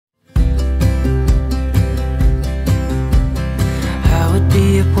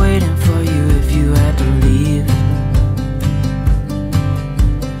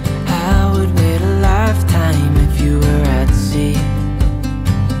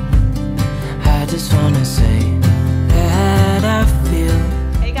just wanna say that I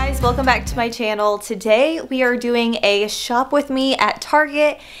feel. Hey guys, welcome back to my channel. Today we are doing a shop with me at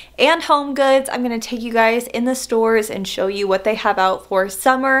Target and Homegoods. I'm going to take you guys in the stores and show you what they have out for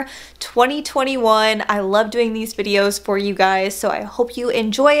summer 2021. I love doing these videos for you guys, so I hope you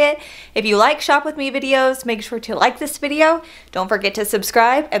enjoy it. If you like shop with me videos, make sure to like this video. Don't forget to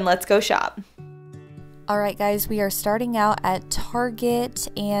subscribe, and let's go shop. Alright guys, we are starting out at Target,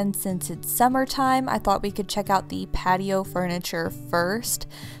 and since it's summertime, I thought we could check out the patio furniture first.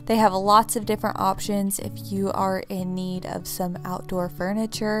 They have lots of different options if you are in need of some outdoor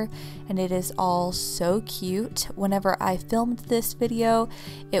furniture, and it is all so cute. Whenever I filmed this video,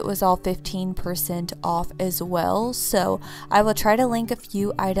 it was all 15% off as well, so I will try to link a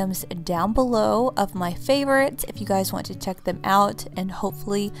few items down below of my favorites if you guys want to check them out, and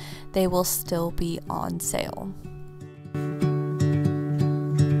hopefully they will still be on sale.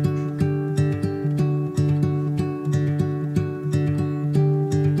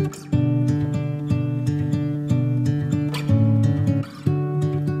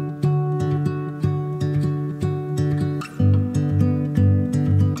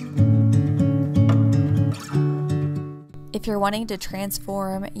 If you're wanting to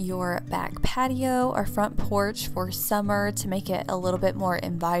transform your back patio or front porch for summer to make it a little bit more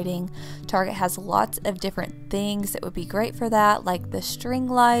inviting, Target has lots of different things that would be great for that, like the string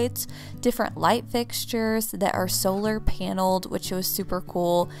lights, different light fixtures that are solar paneled, which was super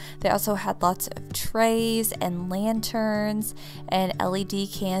cool. They also had lots of trays and lanterns and LED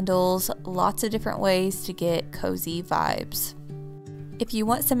candles, lots of different ways to get cozy vibes. If you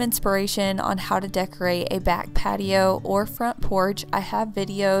want some inspiration on how to decorate a back patio or front porch, I have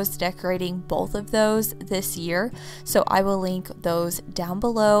videos decorating both of those this year, so I will link those down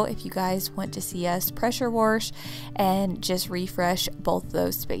below if you guys want to see us pressure wash and just refresh both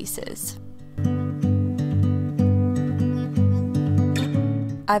those spaces.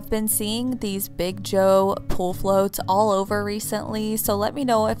 I've been seeing these Big Joe pool floats all over recently, so let me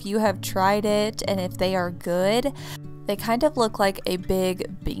know if you have tried it and if they are good. They kind of look like a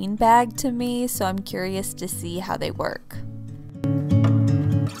big bean bag to me, so I'm curious to see how they work.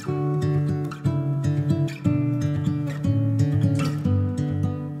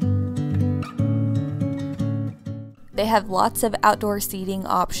 They have lots of outdoor seating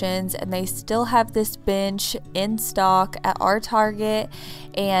options, and they still have this bench in stock at our Target,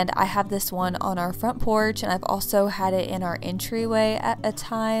 and I have this one on our front porch, and I've also had it in our entryway at a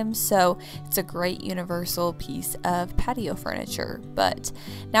time, so it's a great universal piece of patio furniture. But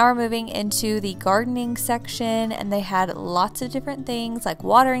now we're moving into the gardening section, and they had lots of different things like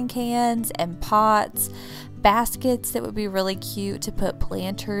watering cans and pots, baskets that would be really cute to put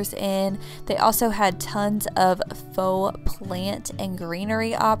planters in. They also had tons of faux plant and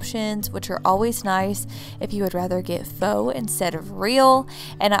greenery options, which are always nice if you would rather get faux instead of real.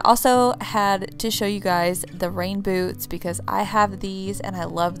 And I also had to show you guys the rain boots because I have these and I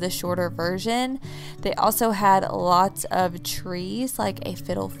love the shorter version. They also had lots of trees like a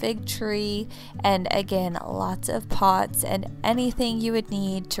fiddle fig tree, and again lots of pots and anything you would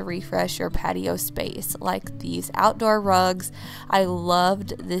need to refresh your patio space, like these outdoor rugs. I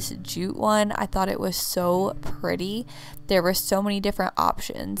loved this jute one. I thought it was so pretty. There were so many different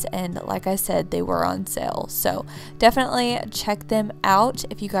options, and like I said, they were on sale, so definitely check them out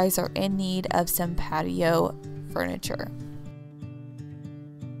if you guys are in need of some patio furniture.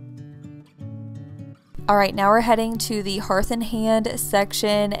 Alright, now we're heading to the Hearth and Hand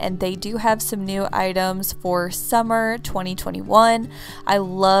section, and they do have some new items for summer 2021. I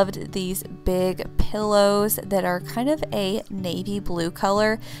loved these big pillows that are kind of a navy blue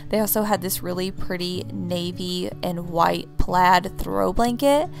color. They also had this really pretty navy and white plaid throw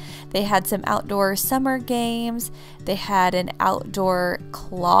blanket. They had some outdoor summer games. They had an outdoor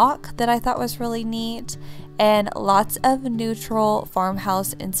clock that I thought was really neat, and lots of neutral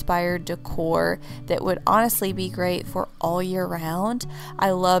farmhouse inspired decor that would honestly be great for all year round.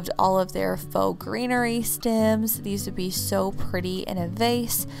 I loved all of their faux greenery stems. These would be so pretty in a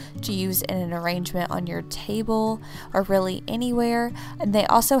vase to use in an arrangement on your table or really anywhere. And they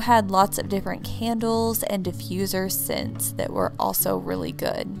also had lots of different candles and diffuser scents that were also really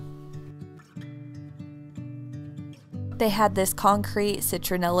good. They had this concrete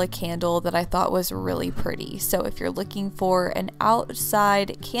citronella candle that I thought was really pretty. So if you're looking for an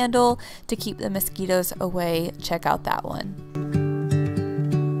outside candle to keep the mosquitoes away, check out that one.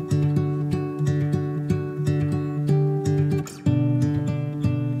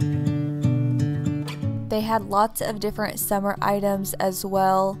 They had lots of different summer items as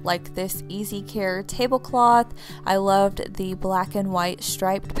well, like this Easy Care tablecloth. I loved the black and white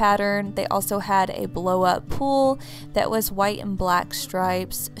striped pattern. They also had a blow up pool that was white and black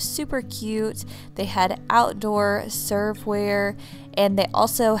stripes, super cute. They had outdoor serveware, and they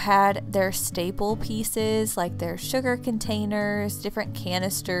also had their staple pieces like their sugar containers, different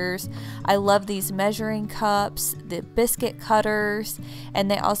canisters. I love these measuring cups, the biscuit cutters, and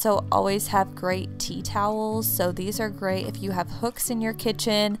they also always have great tea towels. So these are great if you have hooks in your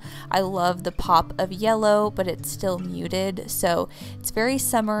kitchen. I love the pop of yellow, but it's still muted. So it's very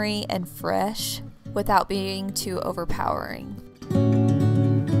summery and fresh without being too overpowering.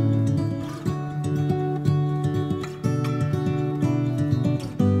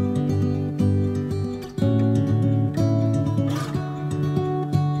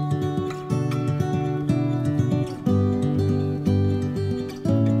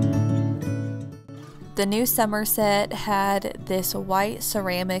 The new summer set had this white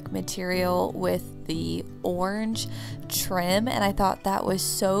ceramic material with the orange trim, and I thought that was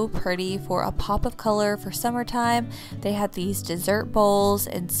so pretty for a pop of color for summertime. They had these dessert bowls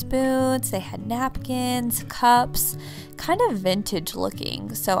and spoons, they had napkins, cups, kind of vintage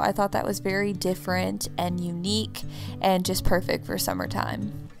looking. So I thought that was very different and unique and just perfect for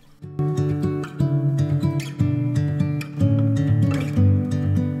summertime.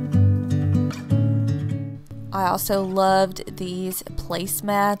 I also loved these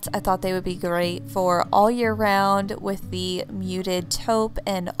placemats. I thought they would be great for all year round with the muted taupe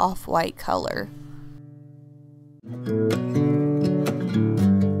and off-white color.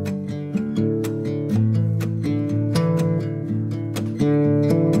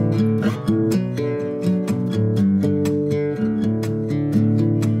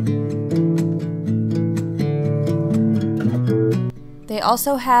 They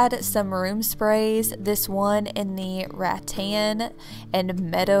also had some room sprays. This one in the rattan and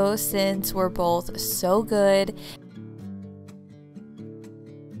meadow scents were both so good.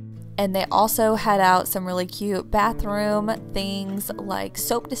 And they also had out some really cute bathroom things like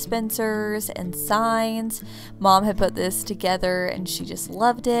soap dispensers and signs. Mom had put this together and she just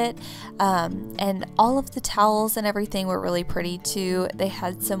loved it. And all of the towels and everything were really pretty too. They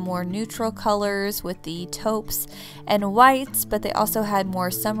had some more neutral colors with the taupes and whites, but they also had more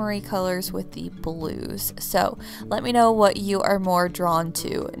summery colors with the blues. So let me know what you are more drawn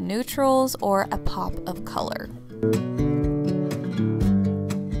to, neutrals or a pop of color.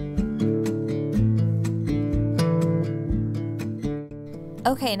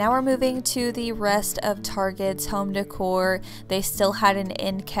 Okay, now we're moving to the rest of Target's home decor. They still had an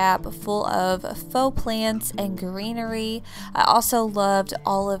end cap full of faux plants and greenery. I also loved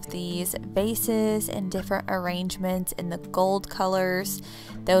all of these vases and different arrangements in the gold colors.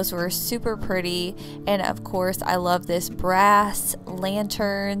 Those were super pretty. And of course, I love this brass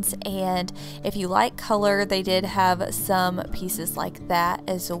lanterns. And if you like color, they did have some pieces like that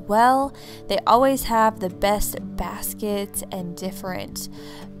as well. They always have the best baskets and different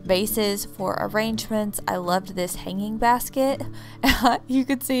vases for arrangements. I loved this hanging basket. You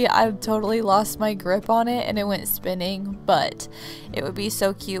could see I totally lost my grip on it and it went spinning, but it would be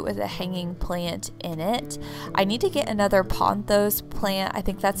so cute with a hanging plant in it. I need to get another pothos plant. I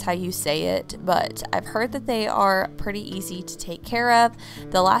think that's how you say it, but I've heard that they are pretty easy to take care of.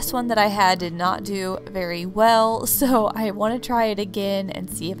 The last one that I had did not do very well, so I want to try it again and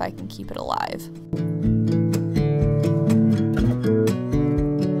see if I can keep it alive.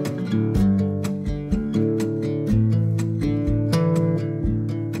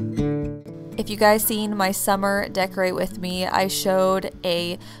 If you guys seen my summer decorate with me, I showed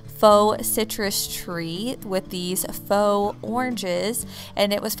a faux citrus tree with these faux oranges,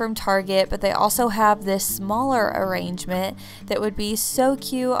 and it was from Target, but they also have this smaller arrangement that would be so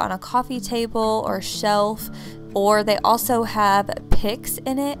cute on a coffee table or shelf, or they also have picks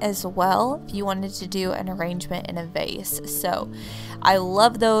in it as well if you wanted to do an arrangement in a vase. So I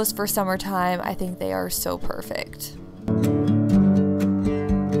love those for summertime. I think they are so perfect.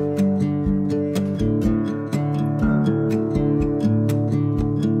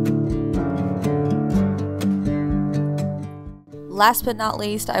 Last but not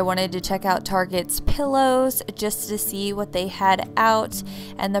least, I wanted to check out Target's pillows just to see what they had out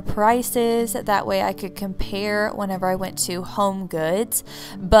and the prices. That way I could compare whenever I went to Homegoods.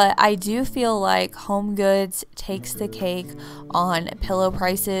 But I do feel like Homegoods takes the cake on pillow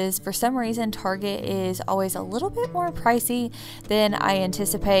prices. For some reason, Target is always a little bit more pricey than I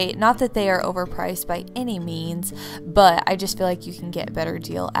anticipate. Not that they are overpriced by any means, but I just feel like you can get a better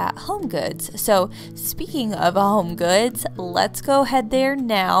deal at Homegoods. So speaking of Homegoods, let's go go head there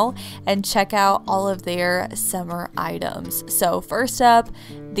now and check out all of their summer items. So first up,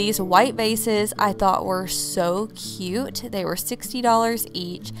 these white vases I thought were so cute. They were $60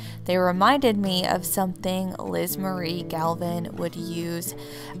 each. They reminded me of something Liz Marie Galvin would use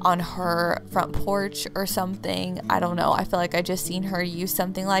on her front porch or something. I don't know. I feel like I just seen her use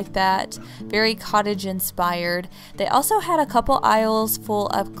something like that. Very cottage inspired. They also had a couple aisles full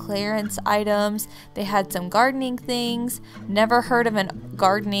of clearance items. They had some gardening things. Never heard of a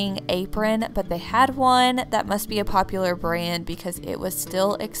gardening apron, but they had one. That must be a popular brand because it was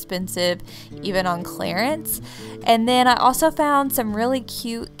still expensive even on clearance. And then I also found some really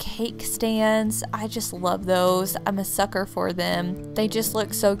cute cake stands. I just love those. I'm a sucker for them. They just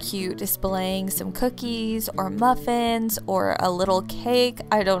look so cute displaying some cookies or muffins or a little cake.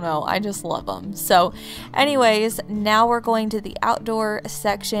 I don't know. I just love them. So anyways, now we're going to the outdoor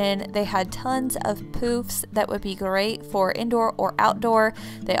section. They had tons of poofs that would be great for indoor or outdoor.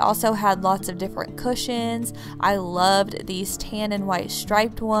 They also had lots of different cushions. I loved these tan and white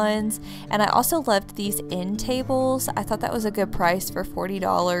striped ones, and I also loved these end tables. I thought that was a good price for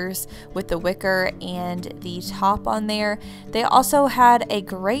 $40 with the wicker and the top on there. They also had a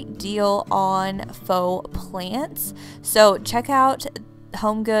great deal on faux plants, so check out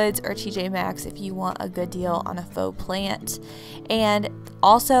Homegoods or TJ Maxx if you want a good deal on a faux plant. And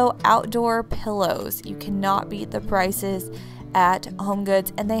also outdoor pillows. You cannot beat the prices at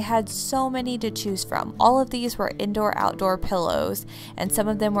Homegoods, and they had so many to choose from. All of these were indoor outdoor pillows, and some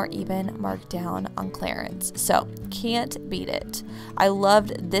of them were even marked down on clearance, so can't beat it. I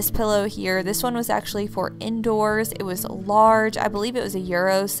loved this pillow here. This one was actually for indoors. It was large. I believe it was a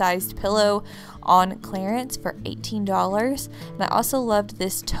Euro sized pillow on clearance for $18. And I also loved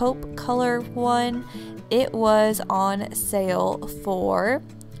this taupe color one. It was on sale for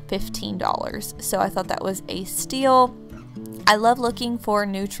 $15, so I thought that was a steal. I love looking for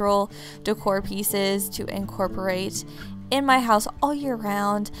neutral decor pieces to incorporate in my house all year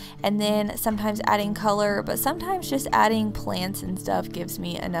round, and then sometimes adding color, but sometimes just adding plants and stuff gives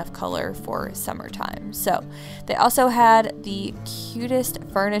me enough color for summertime. So they also had the cutest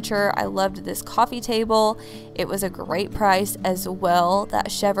furniture. I loved this coffee table. It was a great price as well.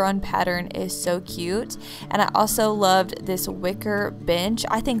 That chevron pattern is so cute. And I also loved this wicker bench.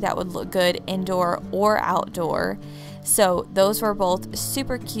 I think that would look good indoor or outdoor. So those were both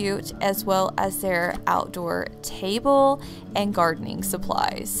super cute, as well as their outdoor table and gardening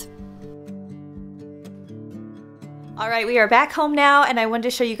supplies. Alright, we are back home now, and I wanted to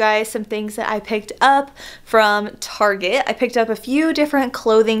show you guys some things that I picked up from Target. I picked up a few different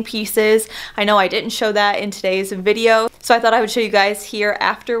clothing pieces. I know I didn't show that in today's video, so I thought I would show you guys here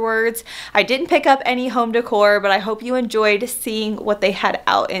afterwards. I didn't pick up any home decor, but I hope you enjoyed seeing what they had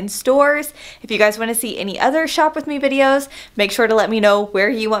out in stores. If you guys want to see any other shop with me videos, make sure to let me know where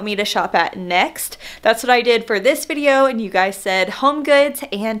you want me to shop at next. That's what I did for this video, and you guys said HomeGoods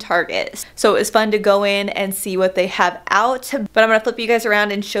and Target. So it was fun to go in and see what they have out, but I'm gonna flip you guys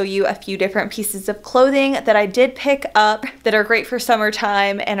around and show you a few different pieces of clothing that I did pick up that are great for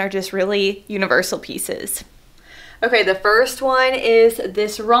summertime and are just really universal pieces. Okay, the first one is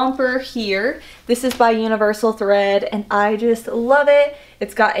this romper here. This is by Universal Thread, and I just love it.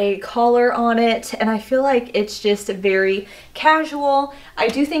 It's got a collar on it, and I feel like it's just very casual. I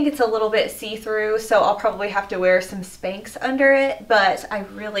do think it's a little bit see-through, so I'll probably have to wear some Spanx under it, but I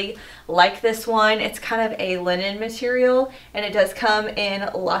really like this one. It's kind of a linen material, and it does come in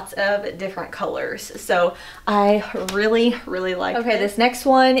lots of different colors, so I really like it. Okay, this next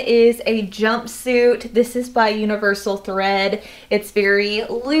one is a jumpsuit. This is by Universal Thread. It's very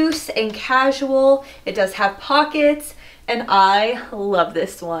loose and casual. It does have pockets, and I love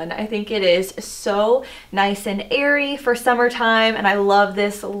this one. I think it is so nice and airy for summertime, and I love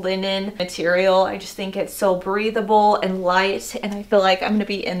this linen material. I just think it's so breathable and light, and I feel like I'm gonna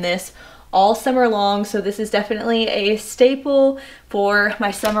be in this all summer long, so this is definitely a staple for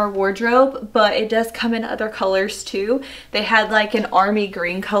my summer wardrobe, but it does come in other colors too. They had like an army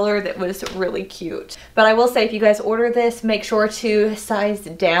green color that was really cute. But I will say, if you guys order this, make sure to size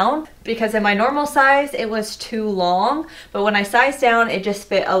down, because in my normal size it was too long, but when I sized down it just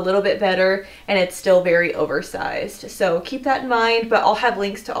fit a little bit better, and it's still very oversized. So keep that in mind, but I'll have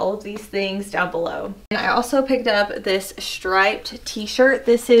links to all of these things down below. And I also picked up this striped t-shirt.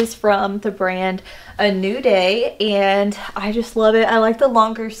 This is from the brand A New Day, and I just love it. I like the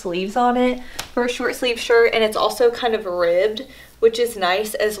longer sleeves on it for a short sleeve shirt, and it's also kind of ribbed, which is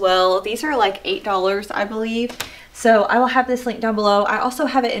nice as well. These are like $8, I believe. So I will have this link down below. I also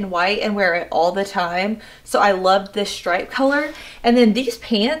have it in white and wear it all the time. So I love this stripe color. And then these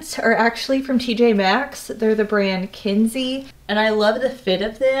pants are actually from TJ Maxx. They're the brand Kinsey. And I love the fit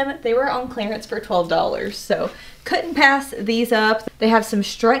of them. They were on clearance for $12. So couldn't pass these up. They have some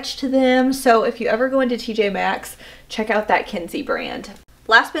stretch to them. So if you ever go into TJ Maxx, check out that Kinsey brand.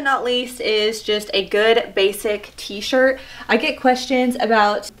 Last but not least is just a good basic t-shirt. I get questions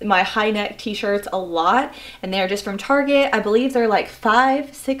about my high neck t-shirts a lot, and they're just from Target. I believe they're like $5,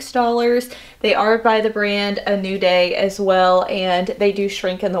 $6. They are by the brand A New Day as well, and they do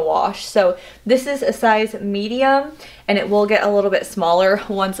shrink in the wash. So this is a size medium, and it will get a little bit smaller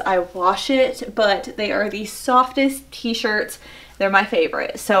once I wash it, but they are the softest t-shirts. They're my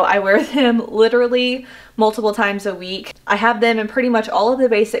favorite. So I wear them literally multiple times a week. I have them in pretty much all of the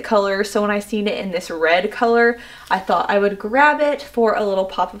basic colors. So when I seen it in this red color, I thought I would grab it for a little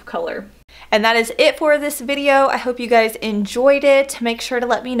pop of color. And that is it for this video. I hope you guys enjoyed it. Make sure to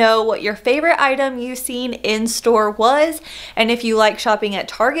let me know what your favorite item you've seen in store was, and if you like shopping at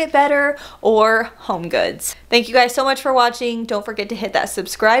Target better or Homegoods. Thank you guys so much for watching. Don't forget to hit that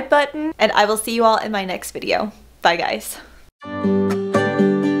subscribe button, and I will see you all in my next video. Bye guys.